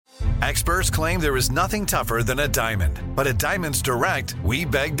Experts claim there is nothing tougher than a diamond. But at Diamonds Direct, we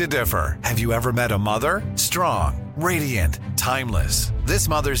beg to differ. Have you ever met a mother? Strong, radiant, timeless. This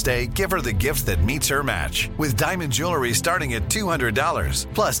Mother's Day, give her the gift that meets her match. With diamond jewelry starting at $200.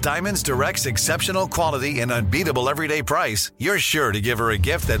 Plus Diamonds Direct's exceptional quality and unbeatable everyday price, you're sure to give her a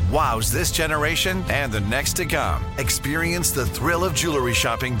gift that wows this generation and the next to come. Experience the thrill of jewelry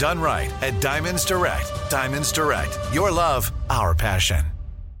shopping done right at Diamonds Direct. Diamonds Direct. Your love, our passion.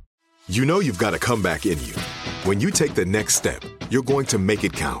 You know you've got a comeback in you. When you take the next step, you're going to make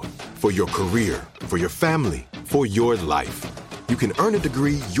it count. For your career, for your family, for your life. You can earn a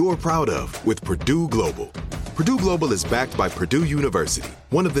degree you're proud of with Purdue Global. Purdue Global is backed by Purdue University,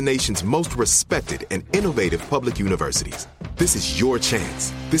 one of the nation's most respected and innovative public universities. This is your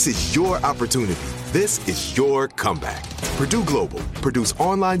chance. This is your opportunity. This is your comeback. Purdue Global, Purdue's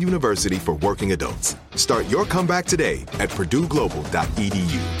online university for working adults. Start your comeback today at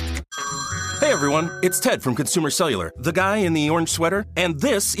purdueglobal.edu. Hey everyone, it's Ted from Consumer Cellular, the guy in the orange sweater, and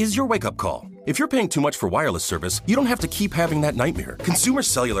this is your wake-up call. If you're paying too much for wireless service, you don't have to keep having that nightmare. Consumer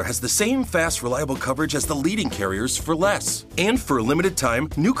Cellular has the same fast, reliable coverage as the leading carriers for less. And for a limited time,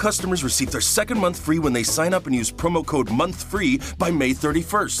 new customers receive their second month free when they sign up and use promo code MONTHFREE by May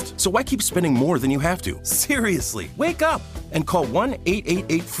 31st. So why keep spending more than you have to? Seriously, wake up and call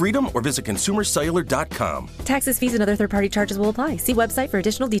 1-888-FREEDOM or visit consumercellular.com. Taxes, fees, and other third-party charges will apply. See website for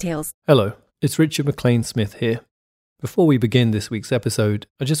additional details. Hello, it's Richard McLean Smith here. Before we begin this week's episode,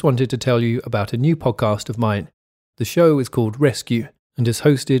 I just wanted to tell you about a new podcast of mine. The show is called Rescue and is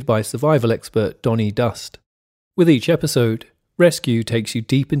hosted by survival expert Donnie Dust. With each episode, Rescue takes you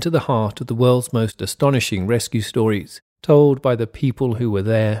deep into the heart of the world's most astonishing rescue stories, told by the people who were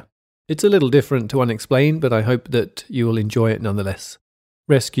there. It's a little different to Unexplained, but I hope that you will enjoy it nonetheless.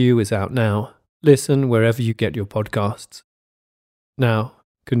 Rescue is out now. Listen wherever you get your podcasts. Now,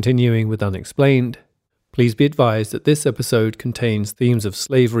 continuing with Unexplained, please be advised that this episode contains themes of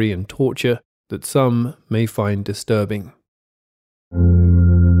slavery and torture that some may find disturbing.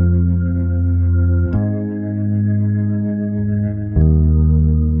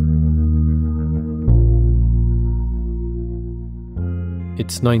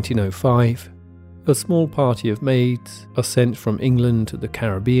 It's 1905. A small party of maids are sent from England to the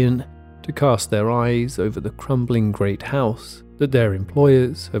Caribbean to cast their eyes over the crumbling great house that their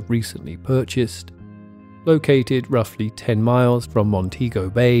employers have recently purchased. Located roughly 10 miles from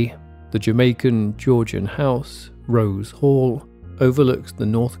Montego Bay, the Jamaican Georgian house, Rose Hall, overlooks the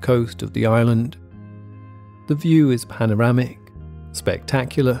north coast of the island. The view is panoramic,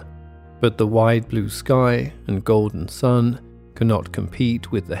 spectacular, but the wide blue sky and golden sun cannot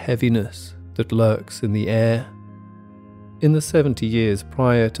compete with the heaviness that lurks in the air. In the 70 years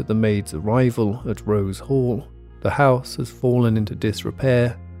prior to the maids' arrival at Rose Hall, the house has fallen into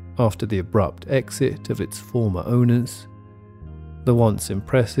disrepair after the abrupt exit of its former owners. The once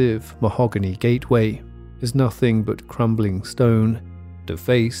impressive mahogany gateway is nothing but crumbling stone,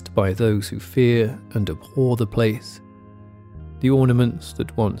 defaced by those who fear and abhor the place. The ornaments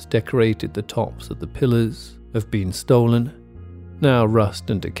that once decorated the tops of the pillars have been stolen. Now rust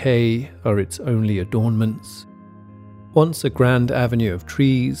and decay are its only adornments. Once a grand avenue of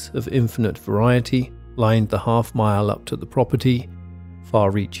trees of infinite variety lined the half-mile up to the property,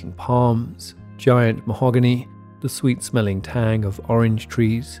 far-reaching palms, giant mahogany, the sweet-smelling tang of orange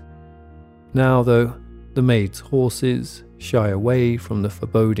trees. Now, though, the maids' horses shy away from the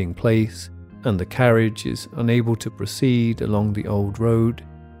foreboding place, and the carriage is unable to proceed along the old road,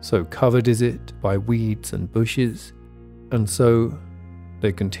 so covered is it by weeds and bushes, and so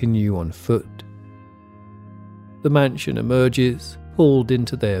they continue on foot. The mansion emerges, pulled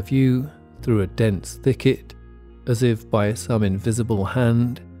into their view through a dense thicket, as if by some invisible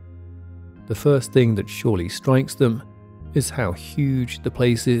hand. The first thing that surely strikes them is how huge the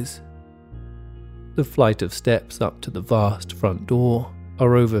place is. The flight of steps up to the vast front door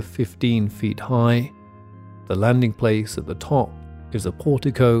are over 15 feet high. The landing place at the top is a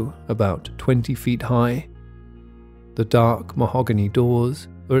portico about 20 feet high. The dark mahogany doors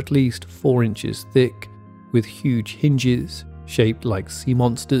are at least 4 inches thick, with huge hinges shaped like sea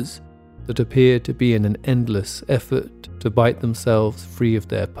monsters that appear to be in an endless effort to bite themselves free of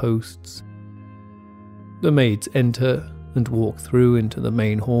their posts. The maids enter and walk through into the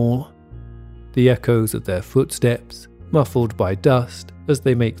main hall. The echoes of their footsteps, muffled by dust as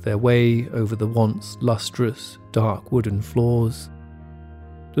they make their way over the once lustrous, dark wooden floors.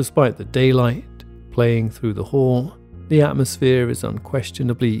 Despite the daylight playing through the hall, the atmosphere is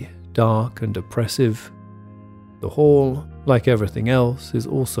unquestionably dark and oppressive. The hall, like everything else, is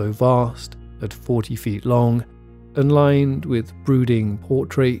also vast, at 40 feet long, and lined with brooding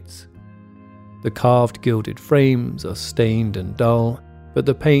portraits The carved gilded frames are stained and dull, but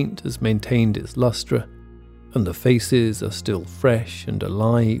the paint has maintained its lustre, and the faces are still fresh and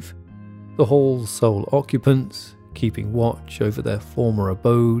alive, the hall's sole occupants keeping watch over their former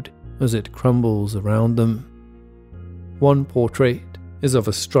abode as it crumbles around them. One portrait is of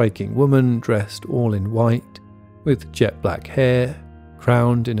a striking woman dressed all in white, with jet black hair,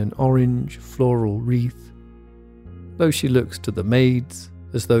 crowned in an orange floral wreath. Though she looks to the maids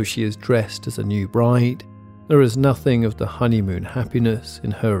as though she is dressed as a new bride, there is nothing of the honeymoon happiness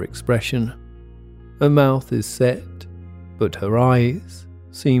in her expression. Her mouth is set, but her eyes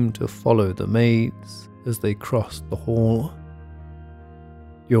seem to follow the maids as they cross the hall.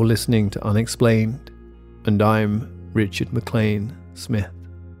 You're listening to Unexplained, and I'm Richard McLean Smith.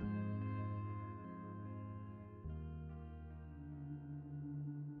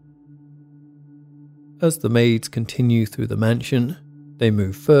 As the maids continue through the mansion, they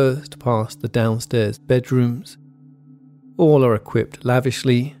move first past the downstairs bedrooms. All are equipped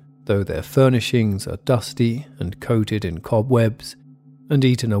lavishly, though their furnishings are dusty and coated in cobwebs and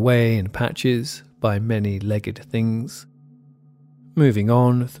eaten away in patches by many-legged things. Moving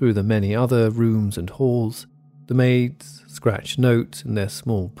on through the many other rooms and halls, the maids scratch notes in their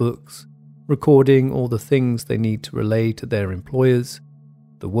small books, recording all the things they need to relay to their employers,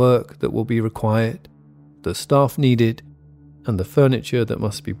 the work that will be required, the staff needed, and the furniture that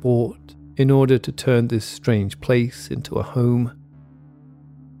must be bought in order to turn this strange place into a home.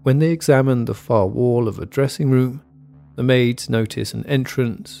 When they examine the far wall of a dressing room, the maids notice an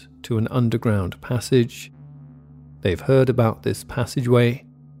entrance to an underground passage. They've heard about this passageway,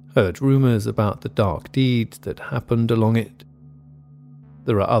 heard rumours about the dark deeds that happened along it.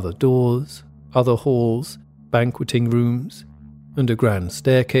 There are other doors, other halls, banqueting rooms, and a grand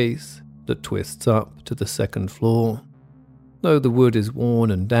staircase that twists up to the second floor. Though the wood is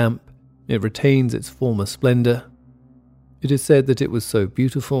worn and damp, it retains its former splendour. It is said that it was so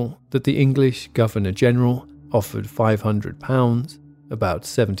beautiful that the English Governor-General offered £500, about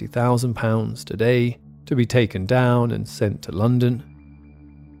 £70,000 today, to be taken down and sent to London.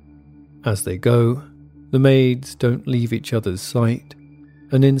 As they go, the maids don't leave each other's sight,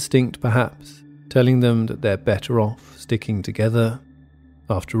 an instinct perhaps telling them that they're better off sticking together.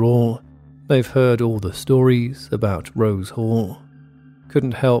 After all, they've heard all the stories about Rose Hall.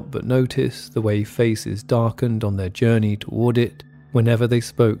 Couldn't help but notice the way faces darkened on their journey toward it whenever they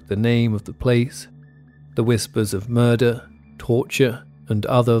spoke the name of the place, the whispers of murder, torture, and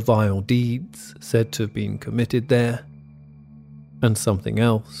other vile deeds said to have been committed there. And something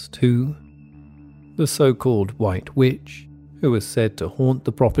else, too. The so-called White Witch, who was said to haunt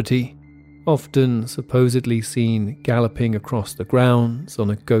the property, often supposedly seen galloping across the grounds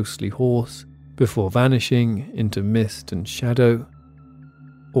on a ghostly horse before vanishing into mist and shadow,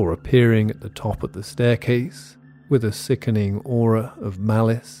 or appearing at the top of the staircase with a sickening aura of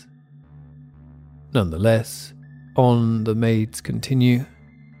malice. Nonetheless, on the maids continue.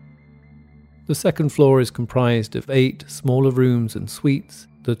 The second floor is comprised of 8 smaller rooms and suites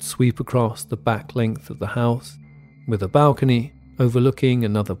that sweep across the back length of the house, with a balcony overlooking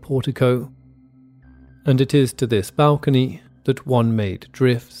another portico. And it is to this balcony that one maid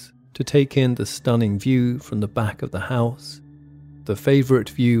drifts to take in the stunning view from the back of the house, the favourite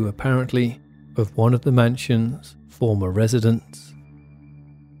view, apparently, of one of the mansion's former residents.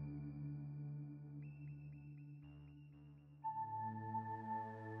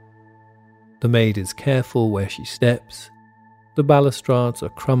 The maid is careful where she steps. The balustrades are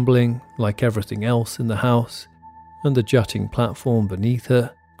crumbling like everything else in the house, and the jutting platform beneath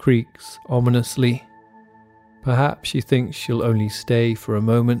her creaks ominously. Perhaps she thinks she'll only stay for a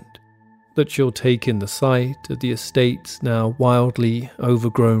moment, that she'll take in the sight of the estate's now wildly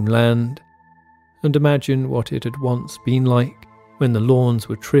overgrown land, and imagine what it had once been like when the lawns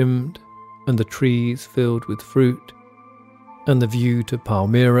were trimmed and the trees filled with fruit, and the view to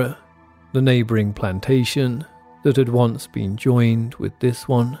Palmyra, the neighbouring plantation that had once been joined with this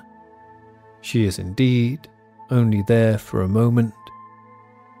one. She is indeed only there for a moment.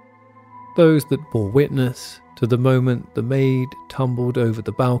 Those that bore witness to the moment the maid tumbled over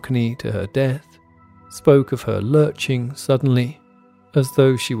the balcony to her death spoke of her lurching suddenly, as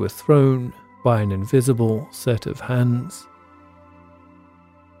though she were thrown by an invisible set of hands.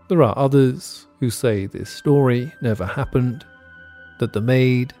 There are others who say this story never happened, that the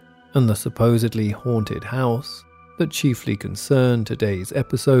maid and the supposedly haunted house that chiefly concern today's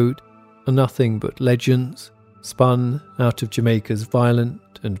episode are nothing but legends spun out of Jamaica's violent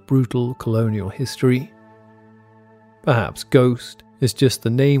and brutal colonial history. Perhaps ghost is just the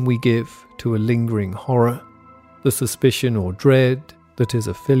name we give to a lingering horror, the suspicion or dread that is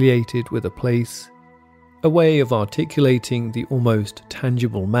affiliated with a place, a way of articulating the almost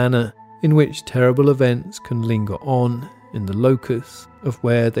tangible manner in which terrible events can linger on in the locus of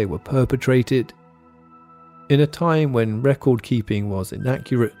where they were perpetrated. In a time when record-keeping was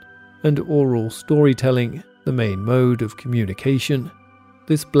inaccurate and oral storytelling the main mode of communication,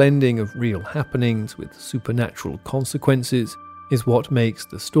 this blending of real happenings with supernatural consequences is what makes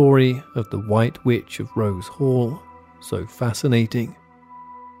the story of the White Witch of Rose Hall so fascinating.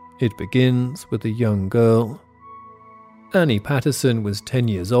 It begins with a young girl. Annie Patterson was 10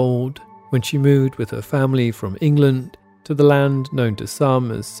 years old when she moved with her family from England to the land known to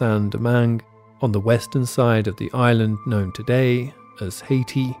some as Saint-Domingue, on the western side of the island known today as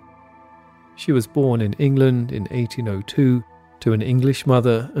Haiti. She was born in England in 1802 to an English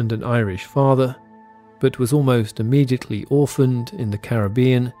mother and an Irish father, but was almost immediately orphaned in the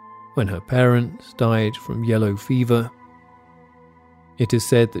Caribbean when her parents died from yellow fever. It is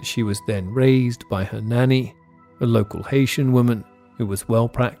said that she was then raised by her nanny, a local Haitian woman who was well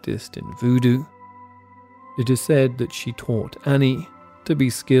practiced in voodoo. It is said that she taught Annie to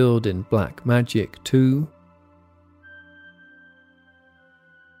be skilled in black magic too.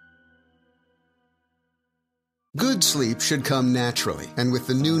 Good sleep should come naturally, and with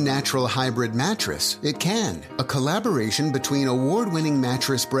the new Natural Hybrid mattress, it can. A collaboration between award-winning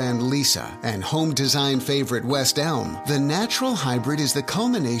mattress brand Leesa and home design favorite West Elm, the Natural Hybrid is the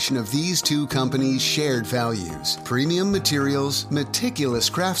culmination of these two companies' shared values: premium materials, meticulous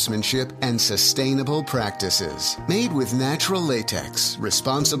craftsmanship, and sustainable practices. Made with natural latex,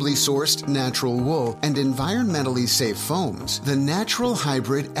 responsibly sourced natural wool, and environmentally safe foams, the Natural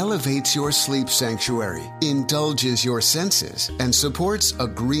Hybrid elevates your sleep sanctuary, indulges your senses, and supports a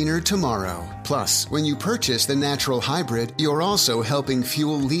greener tomorrow. Plus, when you purchase the Natural Hybrid, you're also helping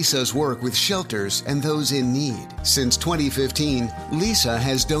fuel Leesa's work with shelters and those in need. Since 2015, Leesa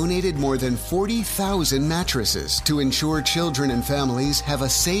has donated more than 40,000 mattresses to ensure children and families have a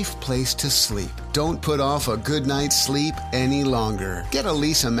safe place to sleep. Don't put off a good night's sleep any longer. Get a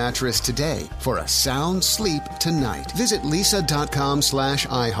Leesa mattress today for a sound sleep tonight. Visit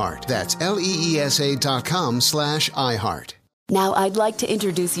leesa.com/iHeart. That's LEESA.com/iHeart. Now I'd like to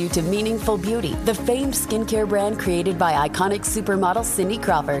introduce you to Meaningful Beauty, the famed skincare brand created by iconic supermodel Cindy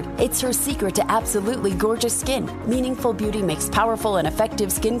Crawford. It's her secret to absolutely gorgeous skin. Meaningful Beauty makes powerful and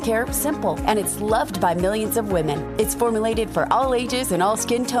effective skincare simple, and it's loved by millions of women. It's formulated for all ages and all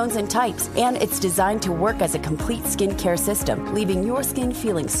skin tones and types, and it's designed to work as a complete skincare system, leaving your skin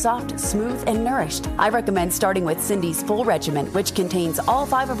feeling soft, smooth, and nourished. I recommend starting with Cindy's full regimen, which contains all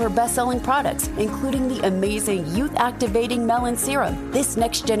 5 of her best-selling products, including the amazing youth-activating Melon Serum. This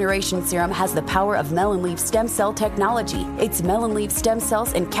next-generation serum has the power of melon leaf stem cell technology. It's melon leaf stem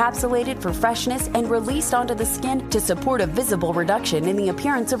cells encapsulated for freshness and released onto the skin to support a visible reduction in the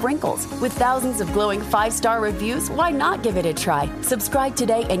appearance of wrinkles. With thousands of glowing 5-star reviews, why not give it a try? Subscribe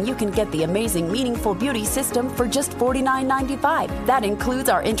today and you can get the amazing Meaningful Beauty system for just $49.95. That includes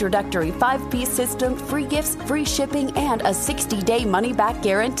our introductory 5-piece system, free gifts, free shipping, and a 60-day money-back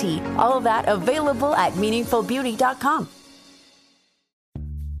guarantee. All of that available at meaningfulbeauty.com.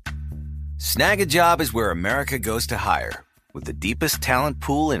 Snag a Job is where America goes to hire, with the deepest talent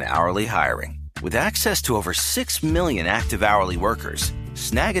pool in hourly hiring. With access to over 6 million active hourly workers,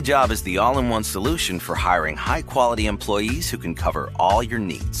 Snag a Job is the all-in-one solution for hiring high-quality employees who can cover all your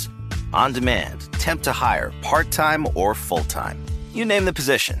needs. On demand, temp to hire, part-time or full-time. You name the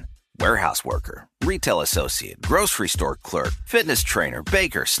position: warehouse worker, retail associate, grocery store clerk, fitness trainer,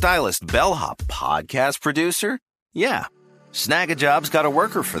 baker, stylist, bellhop, podcast producer. Yeah, Snag a Job's got a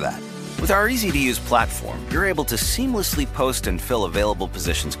worker for that. With our easy-to-use platform, you're able to seamlessly post and fill available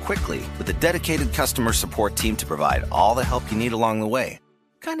positions quickly with a dedicated customer support team to provide all the help you need along the way.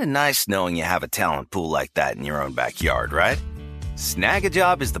 Kind of nice knowing you have a talent pool like that in your own backyard, right? Snag a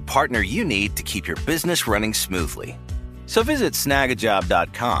Job is the partner you need to keep your business running smoothly. So visit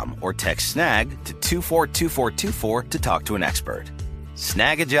snagajob.com or text SNAG to 242424 to talk to an expert.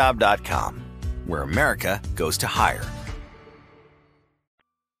 Snagajob.com, where America goes to hire.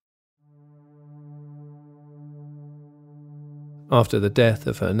 After the death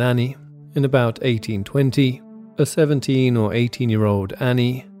of her nanny, in about 1820, a 17 or 18-year-old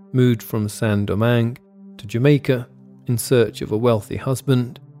Annie moved from Saint-Domingue to Jamaica in search of a wealthy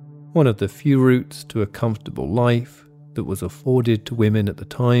husband, one of the few routes to a comfortable life that was afforded to women at the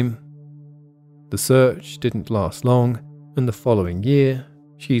time. The search didn't last long, and the following year,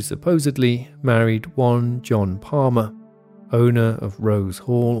 she supposedly married one John Palmer, owner of Rose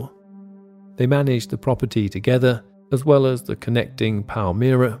Hall. They managed the property together, as well as the connecting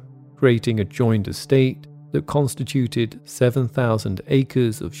Palmyra, creating a joint estate that constituted 7,000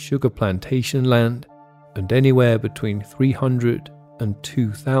 acres of sugar plantation land and anywhere between 300 and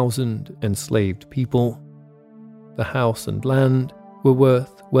 2,000 enslaved people. The house and land were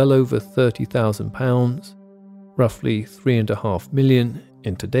worth well over £30,000, roughly $3.5 million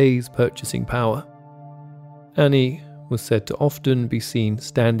in today's purchasing power. Annie was said to often be seen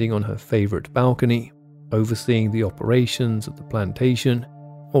standing on her favourite balcony, overseeing the operations of the plantation,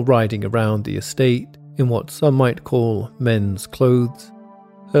 or riding around the estate in what some might call men's clothes,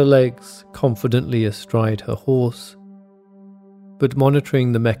 her legs confidently astride her horse. But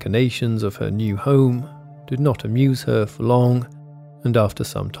monitoring the machinations of her new home did not amuse her for long, and after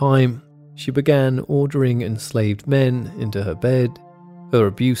some time, she began ordering enslaved men into her bed, her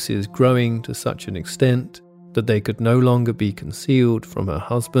abuses growing to such an extent that they could no longer be concealed from her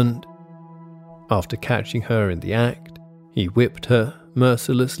husband. After catching her in the act, he whipped her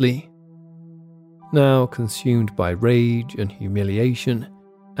mercilessly. Now consumed by rage and humiliation,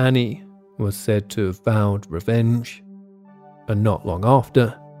 Annie was said to have vowed revenge. And not long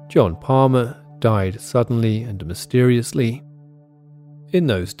after, John Palmer died suddenly and mysteriously. In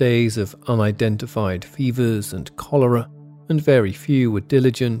those days of unidentified fevers and cholera, and very few were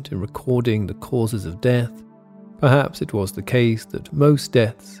diligent in recording the causes of death, perhaps it was the case that most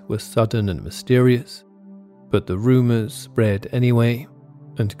deaths were sudden and mysterious, but the rumours spread anyway,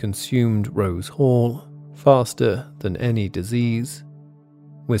 and consumed Rose Hall faster than any disease.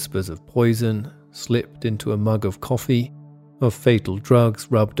 Whispers of poison slipped into a mug of coffee, of fatal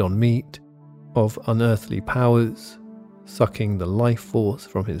drugs rubbed on meat, of unearthly powers sucking the life force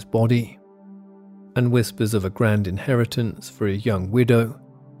from his body, and whispers of a grand inheritance for a young widow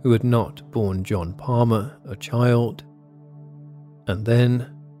who had not borne John Palmer a child. And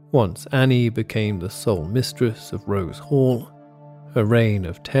then, once Annie became the sole mistress of Rose Hall, her reign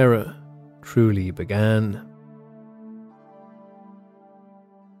of terror truly began.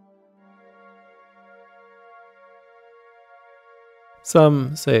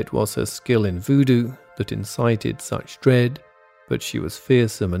 Some say it was her skill in voodoo that incited such dread, but she was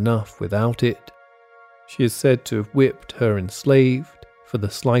fearsome enough without it. She is said to have whipped her enslaved for the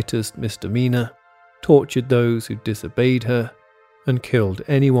slightest misdemeanor, tortured those who disobeyed her, and killed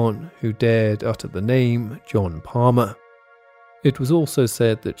anyone who dared utter the name John Palmer. It was also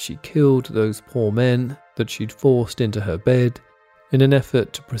said that she killed those poor men that she'd forced into her bed in an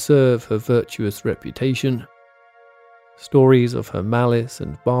effort to preserve her virtuous reputation. Stories of her malice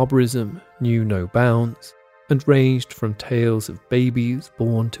and barbarism knew no bounds, and ranged from tales of babies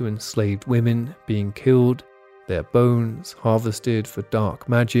born to enslaved women being killed, their bones harvested for dark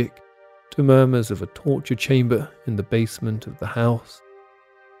magic, to murmurs of a torture chamber in the basement of the house.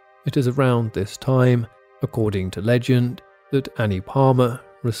 It is around this time, according to legend, that Annie Palmer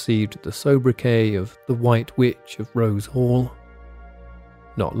received the sobriquet of the White Witch of Rose Hall.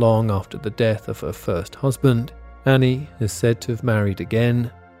 Not long after the death of her first husband, Annie is said to have married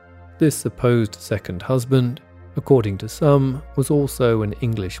again. This supposed second husband, according to some, was also an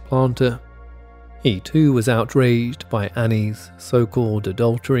English planter. He too was outraged by Annie's so-called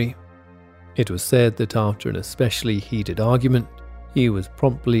adultery. It was said that after an especially heated argument, he was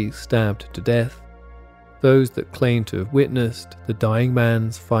promptly stabbed to death. Those that claimed to have witnessed the dying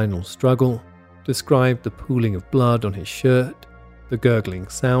man's final struggle described the pooling of blood on his shirt, the gurgling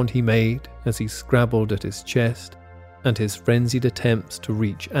sound he made as he scrabbled at his chest, and his frenzied attempts to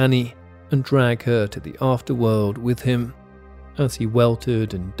reach Annie and drag her to the afterworld with him as he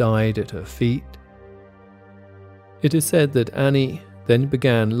weltered and died at her feet. It is said that Annie then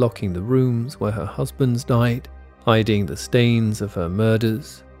began locking the rooms where her husbands died, hiding the stains of her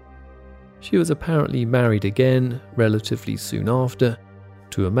murders. She was apparently married again relatively soon after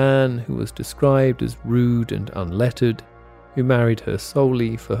to a man who was described as rude and unlettered, who married her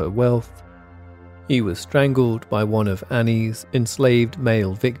solely for her wealth. He was strangled by one of Annie's enslaved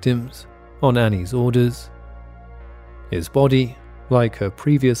male victims on Annie's orders. His body, like her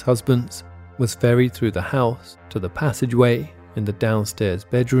previous husband's, was ferried through the house to the passageway in the downstairs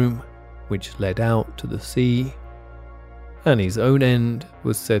bedroom, which led out to the sea. Annie's own end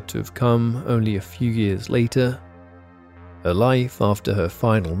was said to have come only a few years later. Her life after her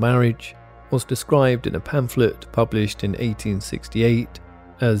final marriage was described in a pamphlet published in 1868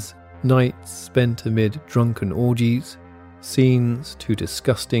 as nights spent amid drunken orgies, scenes too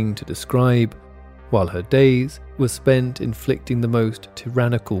disgusting to describe, while her days were spent inflicting the most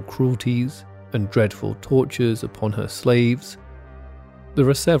tyrannical cruelties and dreadful tortures upon her slaves. There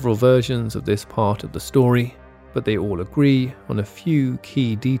are several versions of this part of the story, but they all agree on a few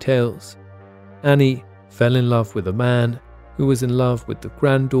key details. Annie fell in love with a man who was in love with the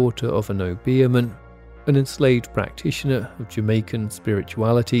granddaughter of a nobleman, an enslaved practitioner of Jamaican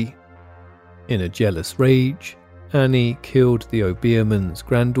spirituality. In a jealous rage, Annie killed the Obeah man's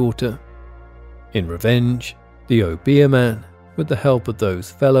granddaughter. In revenge, the Obeah man, with the help of those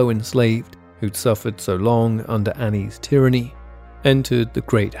fellow enslaved who'd suffered so long under Annie's tyranny, entered the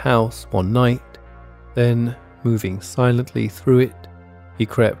great house one night. Then, moving silently through it, he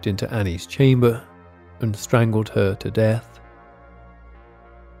crept into Annie's chamber and strangled her to death.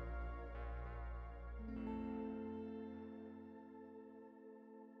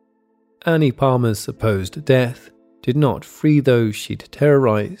 Annie Palmer's supposed death did not free those she'd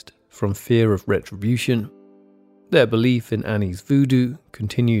terrorized from fear of retribution. Their belief in Annie's voodoo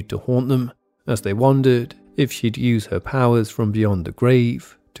continued to haunt them as they wondered if she'd use her powers from beyond the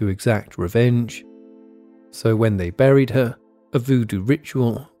grave to exact revenge. So when they buried her, a voodoo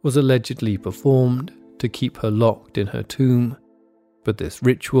ritual was allegedly performed to keep her locked in her tomb. But this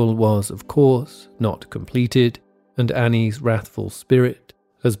ritual was, of course, not completed, and Annie's wrathful spirit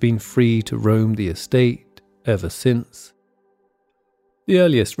has been free to roam the estate ever since. The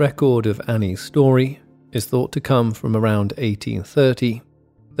earliest record of Annie's story is thought to come from around 1830.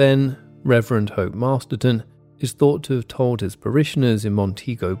 Then, Reverend Hope Masterton is thought to have told his parishioners in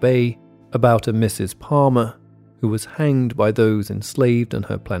Montego Bay about a Mrs. Palmer who was hanged by those enslaved on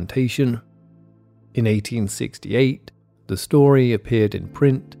her plantation. In 1868, the story appeared in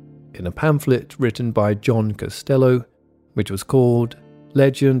print in a pamphlet written by John Costello, which was called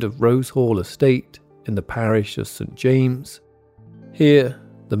Legend of Rose Hall Estate in the parish of St. James. Here,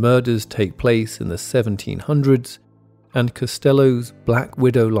 the murders take place in the 1700s, and Costello's Black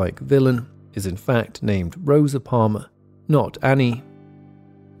Widow-like villain is in fact named Rosa Palmer, not Annie.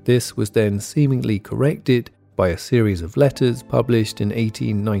 This was then seemingly corrected by a series of letters published in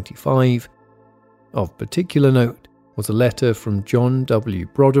 1895. Of particular note was a letter from John W.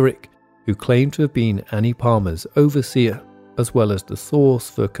 Broderick, who claimed to have been Annie Palmer's overseer, as well as the source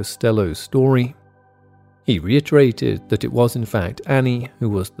for Costello's story. He reiterated that it was in fact Annie who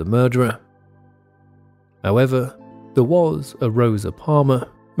was the murderer. However, there was a Rosa Palmer,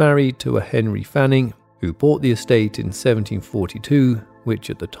 married to a Henry Fanning, who bought the estate in 1742, which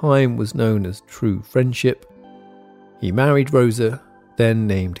at the time was known as True Friendship. He married Rosa, then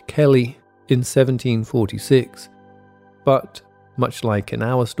named Kelly, in 1746, but, much like in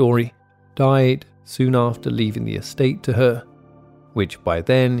our story, died soon after leaving the estate to her, which by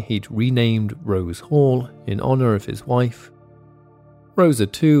then he'd renamed Rose Hall in honour of his wife. Rosa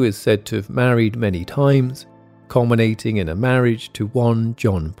too is said to have married many times, culminating in a marriage to one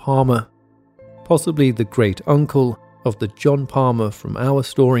John Palmer, possibly the great-uncle of the John Palmer from our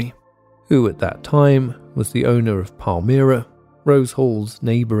story, who at that time was the owner of Palmyra, Rose Hall's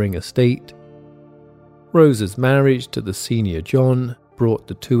neighbouring estate. Rosa's marriage to the senior John brought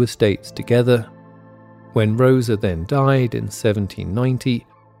the two estates together. When Rosa then died in 1790,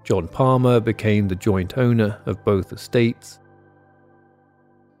 John Palmer became the joint owner of both estates.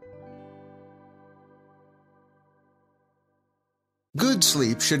 Good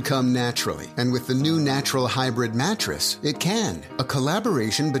sleep should come naturally, and with the new Natural Hybrid mattress, it can. A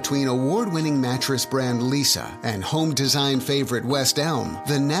collaboration between award-winning mattress brand Leesa and home design favorite West Elm,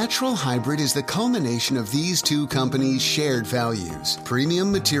 the Natural Hybrid is the culmination of these two companies' shared values: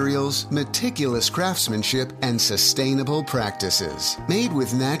 premium materials, meticulous craftsmanship, and sustainable practices. Made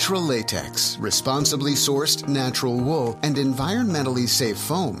with natural latex, responsibly sourced natural wool, and environmentally safe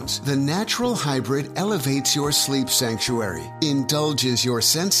foams, the Natural Hybrid elevates your sleep sanctuary, indulges your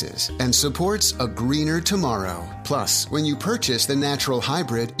senses, and supports a greener tomorrow. Plus, when you purchase the Natural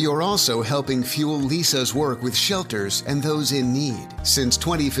Hybrid, you're also helping fuel Leesa's work with shelters and those in need. Since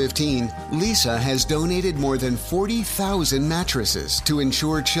 2015, Leesa has donated more than 40,000 mattresses to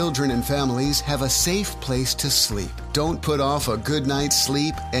ensure children and families have a safe place to sleep. Don't put off a good night's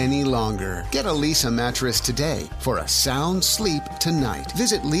sleep any longer. Get a Leesa mattress today for a sound sleep tonight.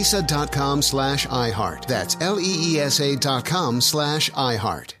 Visit leesa.com/iHeart. That's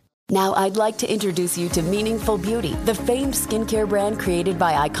leesa.com/iHeart. Now I'd like to introduce you to Meaningful Beauty, the famed skincare brand created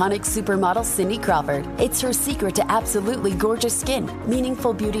by iconic supermodel Cindy Crawford. It's her secret to absolutely gorgeous skin.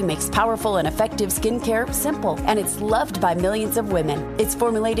 Meaningful Beauty makes powerful and effective skincare simple, and it's loved by millions of women. It's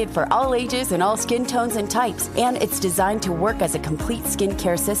formulated for all ages and all skin tones and types, and it's designed to work as a complete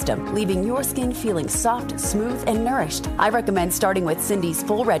skincare system, leaving your skin feeling soft, smooth, and nourished. I recommend starting with Cindy's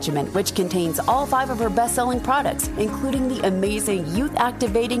full regimen, which contains all 5 of her best-selling products, including the amazing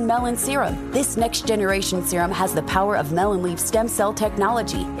youth-activating Melanin Melon Serum. This next-generation serum has the power of melon leaf stem cell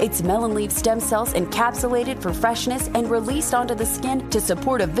technology. It's melon leaf stem cells encapsulated for freshness and released onto the skin to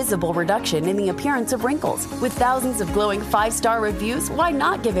support a visible reduction in the appearance of wrinkles. With thousands of glowing 5-star reviews, why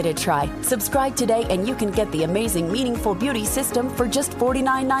not give it a try? Subscribe today and you can get the amazing Meaningful Beauty system for just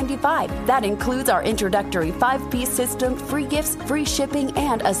 $49.95. That includes our introductory 5-piece system, free gifts, free shipping,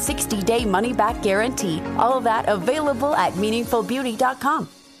 and a 60-day money-back guarantee. All of that available at meaningfulbeauty.com.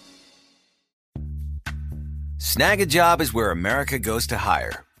 Snag a Job is where America goes to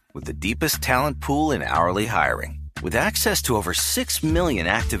hire, with the deepest talent pool in hourly hiring. With access to over 6 million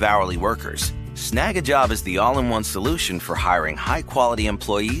active hourly workers, Snag a Job is the all-in-one solution for hiring high-quality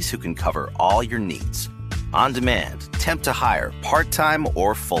employees who can cover all your needs. On demand, temp to hire, part-time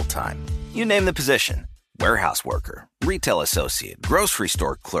or full-time. You name the position. Warehouse worker, retail associate, grocery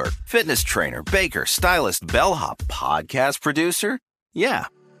store clerk, fitness trainer, baker, stylist, bellhop, podcast producer. Yeah,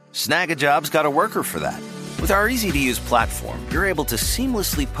 Snag a Job's got a worker for that. With our easy-to-use platform, you're able to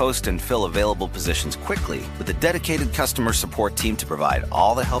seamlessly post and fill available positions quickly with a dedicated customer support team to provide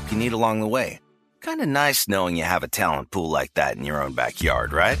all the help you need along the way. Kind of nice knowing you have a talent pool like that in your own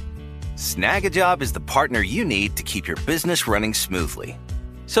backyard, right? Snag a Job is the partner you need to keep your business running smoothly.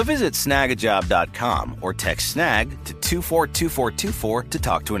 So visit snagajob.com or text SNAG to 242424 to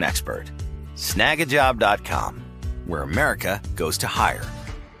talk to an expert. Snagajob.com, where America goes to hire.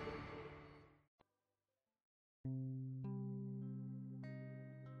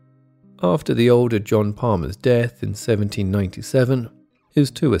 After the older John Palmer's death in 1797, his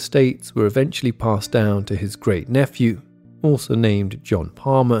 2 estates were eventually passed down to his great-nephew, also named John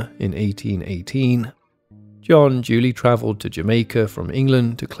Palmer, in 1818. John duly travelled to Jamaica from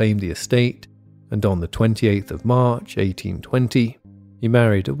England to claim the estate, and on the 28th of March 1820, he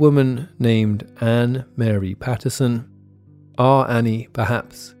married a woman named Anne Mary Patterson. Our Annie,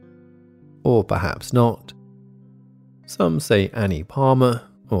 perhaps, or perhaps not. Some say Annie Palmer,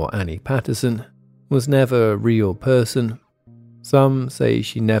 or Annie Patterson, was never a real person. Some say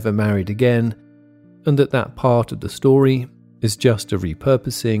she never married again, and that part of the story is just a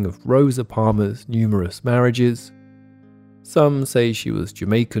repurposing of Rosa Palmer's numerous marriages. Some say she was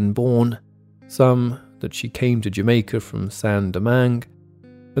Jamaican-born, some that she came to Jamaica from Saint-Domingue,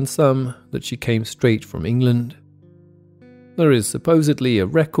 and some that she came straight from England. There is supposedly a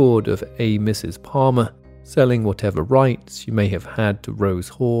record of a Mrs. Palmer selling whatever rights she may have had to Rose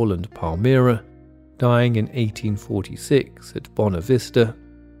Hall and Palmyra, dying in 1846 at Bonavista.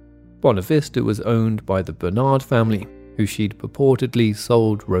 Bonavista was owned by the Bernard family, who she'd purportedly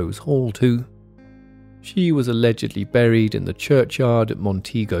sold Rose Hall to. She was allegedly buried in the churchyard at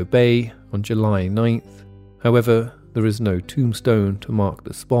Montego Bay on July 9th. However, there is no tombstone to mark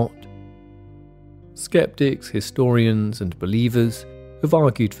the spot. Skeptics, historians, and believers have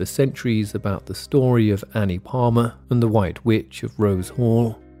argued for centuries about the story of Annie Palmer and the White Witch of Rose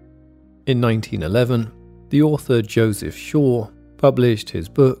Hall. In 1911, the author Joseph Shaw published his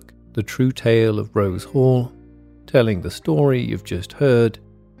book, The True Tale of Rose Hall, telling the story you've just heard,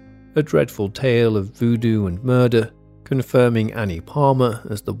 a dreadful tale of voodoo and murder, confirming Annie Palmer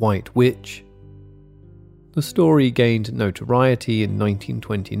as the White Witch. The story gained notoriety in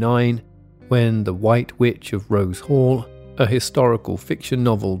 1929 when The White Witch of Rose Hall, a historical fiction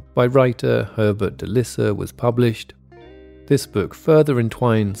novel by writer Herbert de Lisser, was published. This book further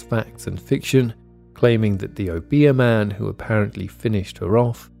entwines facts and fiction, claiming that the Obeah man who apparently finished her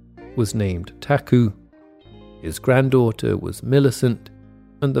off was named Taku. His granddaughter was Millicent,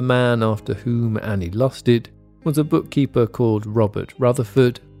 and the man after whom Annie lusted was a bookkeeper called Robert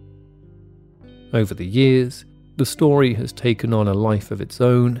Rutherford. Over the years, the story has taken on a life of its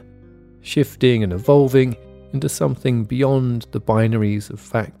own, shifting and evolving into something beyond the binaries of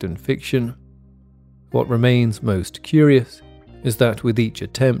fact and fiction. What remains most curious is that with each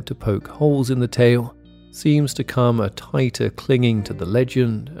attempt to poke holes in the tale, seems to come a tighter clinging to the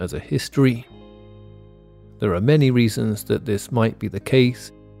legend as a history. There are many reasons that this might be the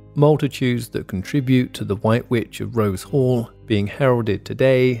case, multitudes that contribute to the White Witch of Rose Hall being heralded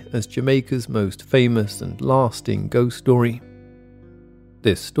today as Jamaica's most famous and lasting ghost story.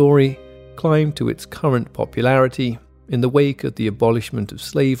 This story climbed to its current popularity in the wake of the abolishment of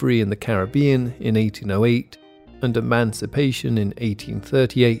slavery in the Caribbean in 1808 and emancipation in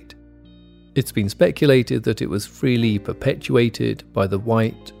 1838. It's been speculated that it was freely perpetuated by the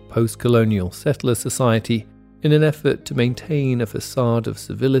white post-colonial settler society in an effort to maintain a facade of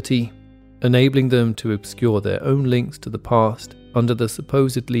civility, enabling them to obscure their own links to the past under the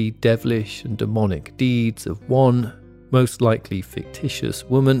supposedly devilish and demonic deeds of one, most likely fictitious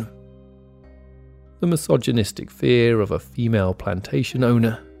woman. The misogynistic fear of a female plantation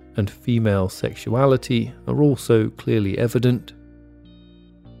owner, and female sexuality are also clearly evident.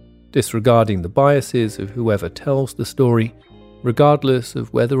 Disregarding the biases of whoever tells the story, regardless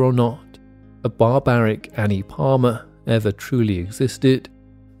of whether or not a barbaric Annie Palmer ever truly existed,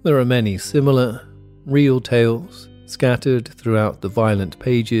 there are many similar, real tales scattered throughout the violent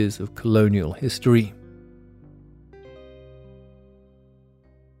pages of colonial history.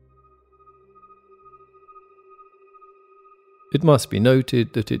 It must be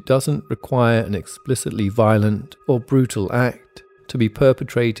noted that it doesn't require an explicitly violent or brutal act to be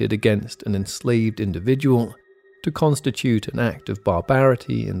perpetrated against an enslaved individual to constitute an act of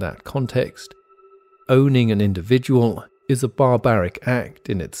barbarity in that context. Owning an individual is a barbaric act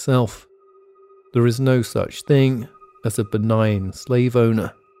in itself. There is no such thing as a benign slave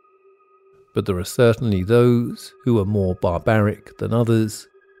owner, but there are certainly those who are more barbaric than others.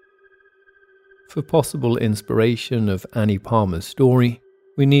 For possible inspiration of Annie Palmer's story,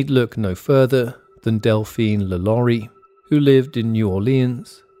 we need look no further than Delphine LaLaurie, who lived in New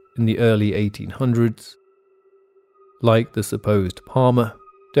Orleans in the early 1800s. Like the supposed Palmer,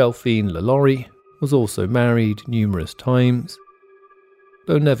 Delphine LaLaurie was also married numerous times.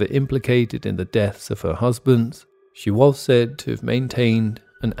 Though never implicated in the deaths of her husbands, she was said to have maintained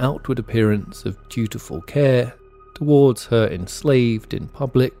an outward appearance of dutiful care towards her enslaved in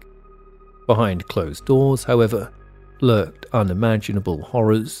public. Behind closed doors, however, lurked unimaginable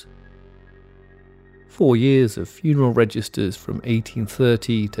horrors. 4 years of funeral registers from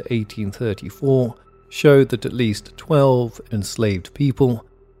 1830 to 1834 showed that at least 12 enslaved people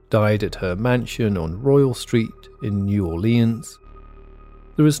died at her mansion on Royal Street in New Orleans.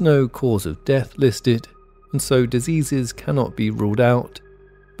 There is no cause of death listed, and so diseases cannot be ruled out,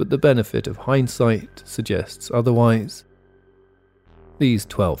 but the benefit of hindsight suggests otherwise. These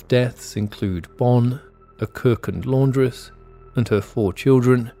 12 deaths include Bonne, a cook and laundress, and her 4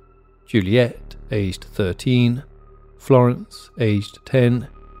 children, Juliette, aged 13, Florence, aged 10,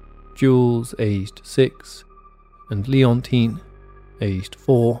 Jules, aged 6, and Leontine, aged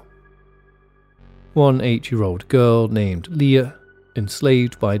 4. One 8-year-old girl named Leah,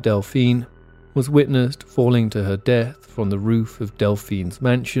 enslaved by Delphine, was witnessed falling to her death from the roof of Delphine's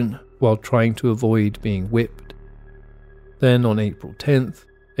mansion while trying to avoid being whipped. Then on April 10th,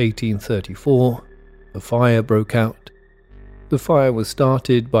 1834, a fire broke out. The fire was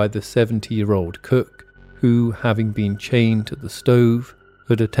started by the 70-year-old cook who, having been chained to the stove,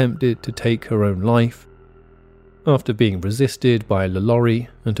 had attempted to take her own life. After being resisted by LaLaurie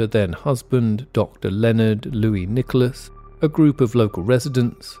and her then husband, Dr. Leonard Louis Nicholas, a group of local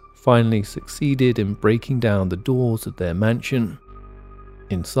residents finally succeeded in breaking down the doors of their mansion.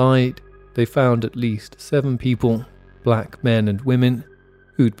 Inside, they found at least 7 people, black men and women,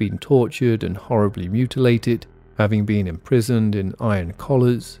 who'd been tortured and horribly mutilated, having been imprisoned in iron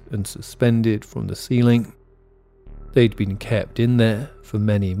collars and suspended from the ceiling. They'd been kept in there for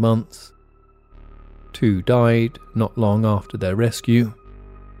many months. 2 died not long after their rescue.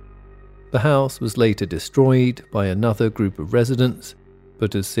 The house was later destroyed by another group of residents,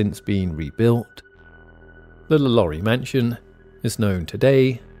 but has since been rebuilt. The LaLaurie Mansion is known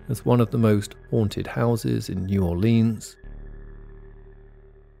today as one of the most haunted houses in New Orleans.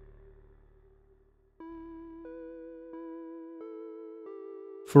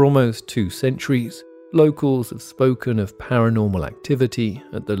 For almost 2 centuries, locals have spoken of paranormal activity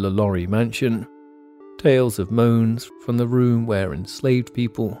at the LaLaurie Mansion. Tales of moans from the room where enslaved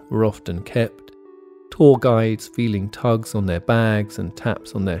people were often kept, tour guides feeling tugs on their bags and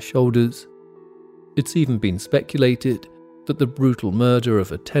taps on their shoulders. It's even been speculated that the brutal murder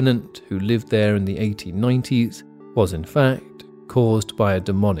of a tenant who lived there in the 1890s was in fact caused by a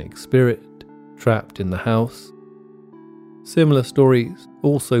demonic spirit trapped in the house. Similar stories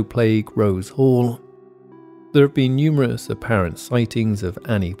also plague Rose Hall. There have been numerous apparent sightings of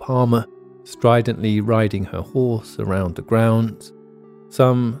Annie Palmer stridently riding her horse around the grounds.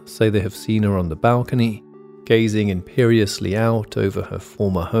 Some say they have seen her on the balcony, gazing imperiously out over her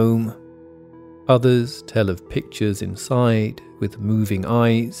former home. Others tell of pictures inside with moving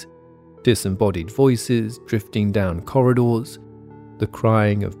eyes, disembodied voices drifting down corridors, the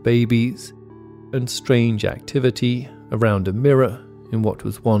crying of babies, and strange activity around a mirror in what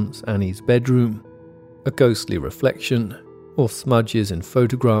was once Annie's bedroom, a ghostly reflection, or smudges in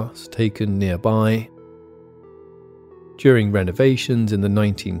photographs taken nearby. During renovations in the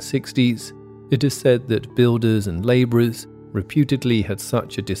 1960s, it is said that builders and labourers reputedly had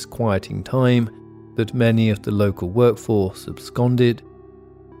such a disquieting time that many of the local workforce absconded.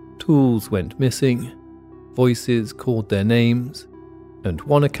 Tools went missing, voices called their names, and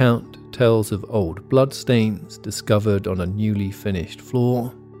one account tells of old bloodstains discovered on a newly finished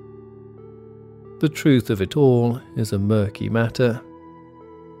floor. The truth of it all is a murky matter.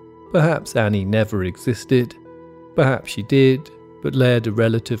 Perhaps Annie never existed. Perhaps she did, but led a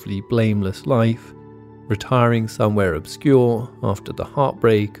relatively blameless life, retiring somewhere obscure after the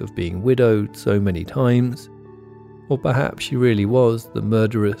heartbreak of being widowed so many times. Or perhaps she really was the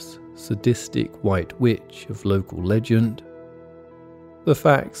murderous, sadistic white witch of local legend. The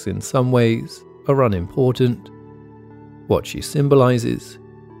facts, in some ways, are unimportant. What she symbolises,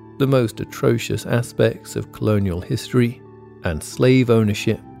 the most atrocious aspects of colonial history and slave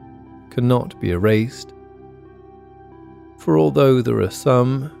ownership, cannot be erased. For although there are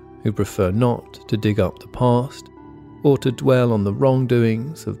some who prefer not to dig up the past or to dwell on the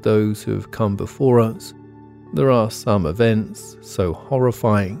wrongdoings of those who have come before us, there are some events so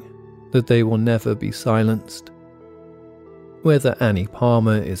horrifying that they will never be silenced. Whether Annie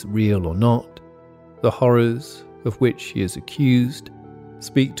Palmer is real or not, the horrors of which she is accused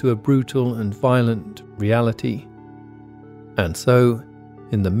speak to a brutal and violent reality. And so,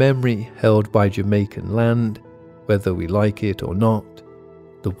 in the memory held by Jamaican land, whether we like it or not,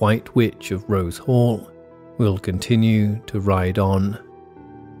 the White Witch of Rose Hall will continue to ride on.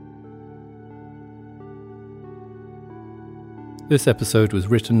 This episode was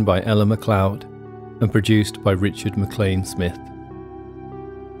written by Ella MacLeod and produced by Richard McLean Smith.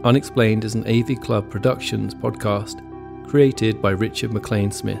 Unexplained is an AV Club Productions podcast created by Richard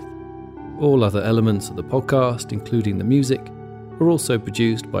McLean Smith. All other elements of the podcast, including the music, are also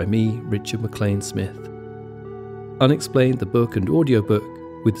produced by me, Richard McLean Smith. Unexplained, the book and audiobook,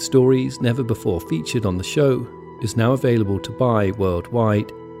 with stories never before featured on the show, is now available to buy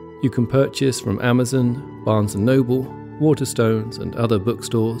worldwide. You can purchase from Amazon, Barnes & Noble, Waterstones and other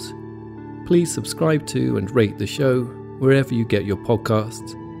bookstores. Please subscribe to and rate the show wherever you get your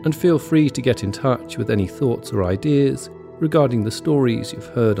podcasts, and feel free to get in touch with any thoughts or ideas regarding the stories you've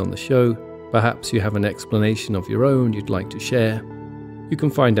heard on the show. Perhaps you have an explanation of your own you'd like to share. You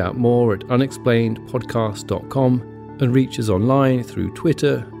can find out more at unexplainedpodcast.com and reach us online through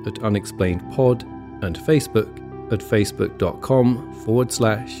Twitter at unexplainedpod and Facebook at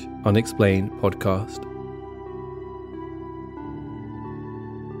facebook.com/unexplainedpodcast.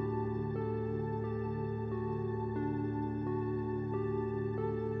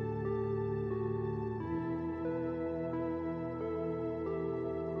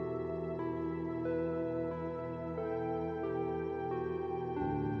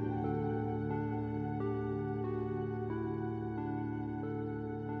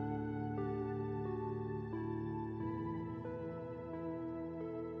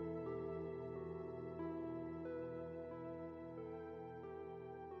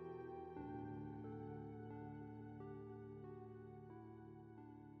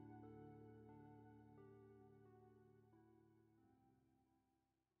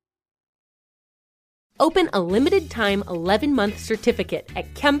 Open a limited-time 11-month certificate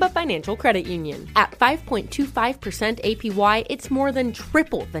at Kemba Financial Credit Union. At 5.25% APY, it's more than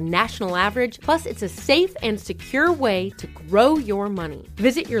triple the national average, plus it's a safe and secure way to grow your money.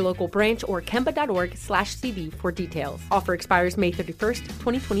 Visit your local branch or kemba.org/cb for details. Offer expires May 31st,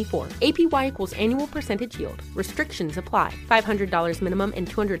 2024. APY equals annual percentage yield. Restrictions apply. $500 minimum and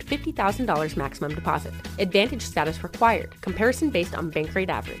 $250,000 maximum deposit. Advantage status required. Comparison based on bank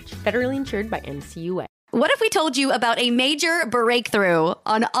rate average. Federally insured by NCUA. What if we told you about a major breakthrough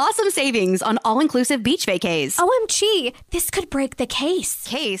on awesome savings on all-inclusive beach vacays? OMG, this could break the case.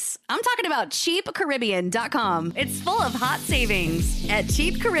 Case? I'm talking about CheapCaribbean.com. It's full of hot savings. At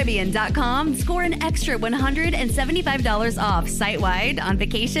CheapCaribbean.com, score an extra $175 off site-wide on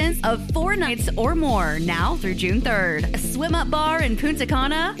vacations of 4 nights or more now through June 3rd. A swim-up bar in Punta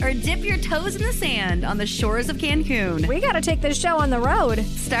Cana, or dip your toes in the sand on the shores of Cancun. We gotta take this show on the road.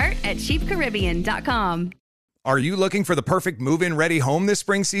 Start at CheapCaribbean.com. Are you looking for the perfect move-in ready home this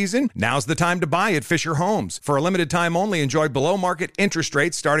spring season? Now's the time to buy at Fisher Homes. For a limited time only, enjoy below-market interest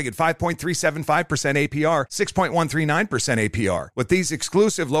rates starting at 5.375% APR, 6.139% APR. With these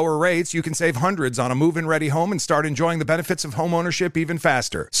exclusive lower rates, you can save hundreds on a move-in ready home and start enjoying the benefits of home ownership even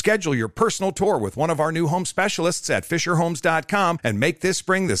faster. Schedule your personal tour with one of our new home specialists at FisherHomes.com and make this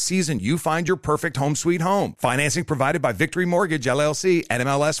spring the season you find your perfect home sweet home. Financing provided by Victory Mortgage, LLC,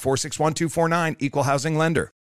 NMLS 461249, Equal Housing Lender.